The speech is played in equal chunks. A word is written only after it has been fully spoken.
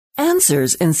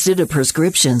answers instead of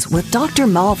prescriptions with Dr.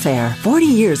 Malfair. 40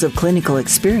 years of clinical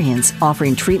experience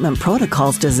offering treatment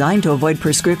protocols designed to avoid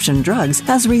prescription drugs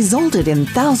has resulted in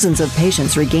thousands of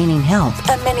patients regaining health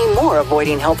and many more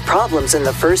avoiding health problems in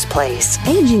the first place.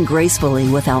 Aging gracefully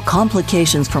without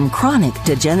complications from chronic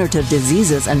degenerative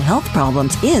diseases and health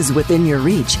problems is within your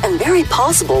reach and very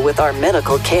possible with our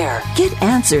medical care. Get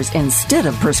answers instead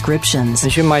of prescriptions.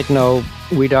 As you might know,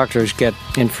 we doctors get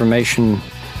information,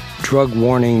 drug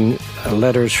warning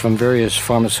letters from various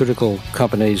pharmaceutical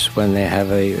companies when they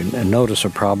have a notice a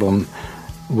problem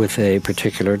with a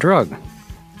particular drug.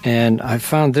 And I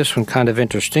found this one kind of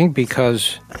interesting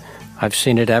because I've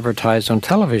seen it advertised on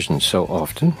television so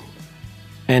often.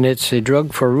 And it's a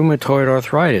drug for rheumatoid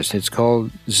arthritis. It's called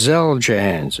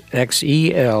Xeljanz,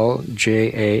 Xeljanz.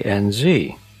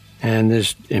 And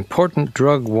this important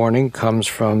drug warning comes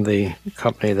from the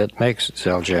company that makes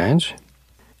Xeljanz.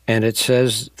 And it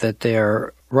says that they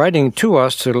are writing to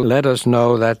us to let us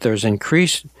know that there's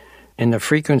increase in the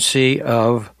frequency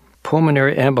of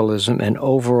pulmonary embolism and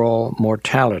overall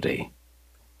mortality.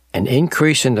 An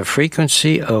increase in the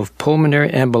frequency of pulmonary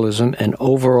embolism and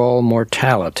overall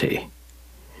mortality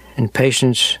in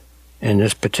patients in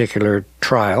this particular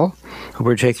trial who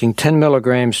were taking 10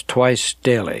 milligrams twice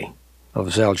daily of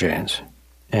Xeljanz.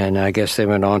 And I guess they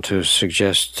went on to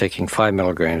suggest taking 5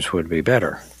 milligrams would be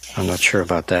better. I'm not sure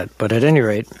about that. But at any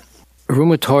rate,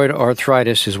 rheumatoid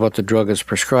arthritis is what the drug is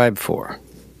prescribed for.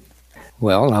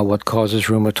 Well, now what causes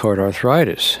rheumatoid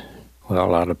arthritis? Well,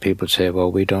 a lot of people say, well,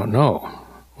 we don't know.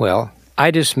 Well,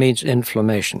 itis means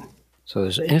inflammation. So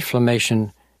there's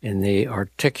inflammation in the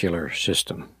articular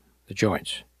system, the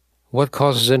joints. What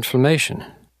causes inflammation?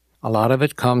 A lot of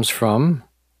it comes from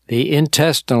the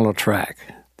intestinal tract.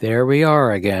 There we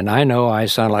are again. I know I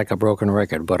sound like a broken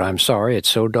record, but I'm sorry. It's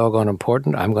so doggone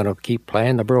important. I'm going to keep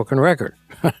playing the broken record.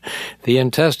 The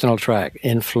intestinal tract.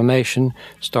 Inflammation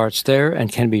starts there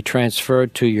and can be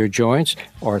transferred to your joints,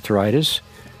 arthritis,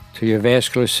 to your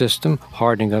vascular system,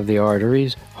 hardening of the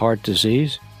arteries, heart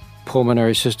disease,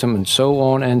 pulmonary system, and so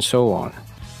on and so on.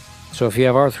 So if you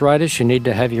have arthritis, you need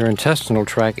to have your intestinal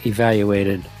tract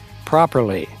evaluated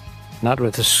properly. Not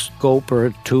with a scope or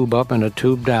a tube up and a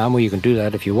tube down. Well, you can do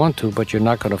that if you want to, but you're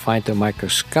not going to find the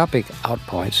microscopic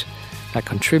outpoints that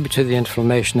contribute to the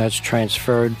inflammation that's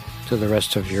transferred to the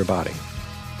rest of your body.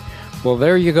 Well,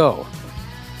 there you go.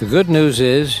 The good news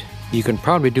is you can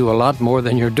probably do a lot more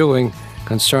than you're doing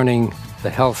concerning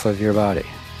the health of your body.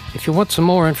 If you want some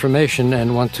more information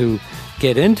and want to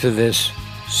get into this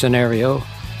scenario,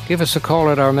 give us a call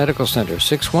at our medical center,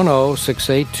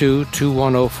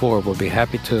 610-682-2104. We'll be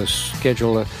happy to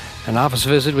schedule an office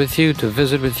visit with you,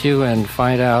 and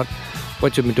find out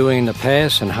what you've been doing in the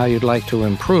past and how you'd like to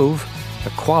improve the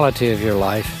quality of your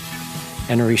life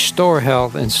and restore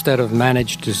health instead of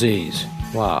manage disease.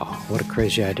 Wow, what a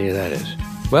crazy idea that is.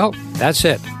 Well, that's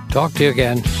it. Talk to you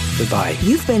again. Goodbye.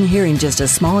 You've been hearing just a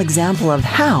small example of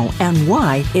how and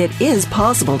why it is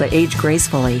possible to age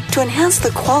gracefully, to enhance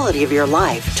the quality of your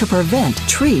life, to prevent,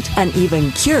 treat, and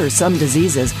even cure some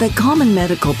diseases that common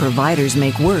medical providers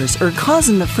make worse or cause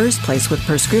in the first place with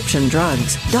prescription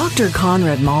drugs. Dr.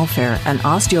 Conrad Malfair, an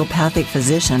osteopathic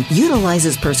physician,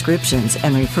 utilizes prescriptions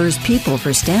and refers people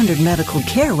for standard medical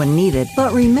care when needed.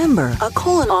 But remember, a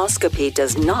colonoscopy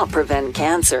does not prevent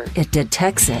cancer. It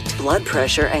detects it. Blood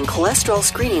pressure and cholesterol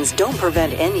screenings don't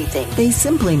prevent anything. They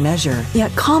simply measure.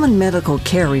 Yet common medical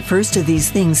care refers to these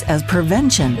things as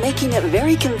prevention, making it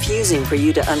very confusing for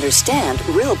you to understand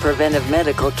real preventive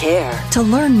medical care. To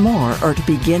learn more or to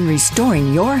begin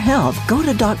restoring your health, go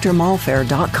to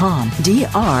drmalfair.com,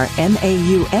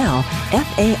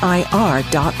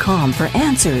 drmaulfair.com for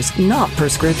answers, not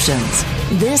prescriptions.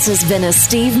 This has been a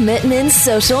Steve Mittman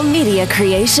social media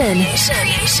creation.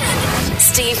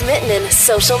 Steve Mittman,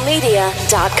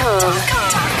 socialmedia.com.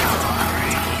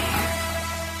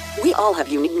 We all have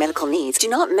unique medical needs. Do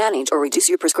not manage or reduce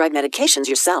your prescribed medications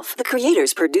yourself. The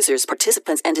creators, producers,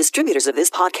 participants, and distributors of this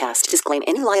podcast disclaim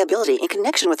any liability in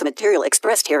connection with the material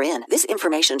expressed herein. This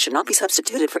information should not be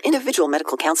substituted for individual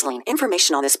medical counseling.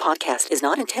 Information on this podcast is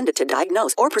not intended to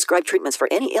diagnose or prescribe treatments for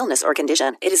any illness or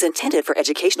condition. It is intended for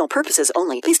educational purposes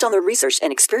only, based on the research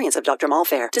and experience of Dr.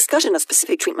 Malfair. Discussion of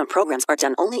specific treatment programs are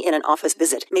done only in an office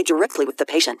visit, made directly with the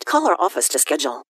patient. Call our office to schedule.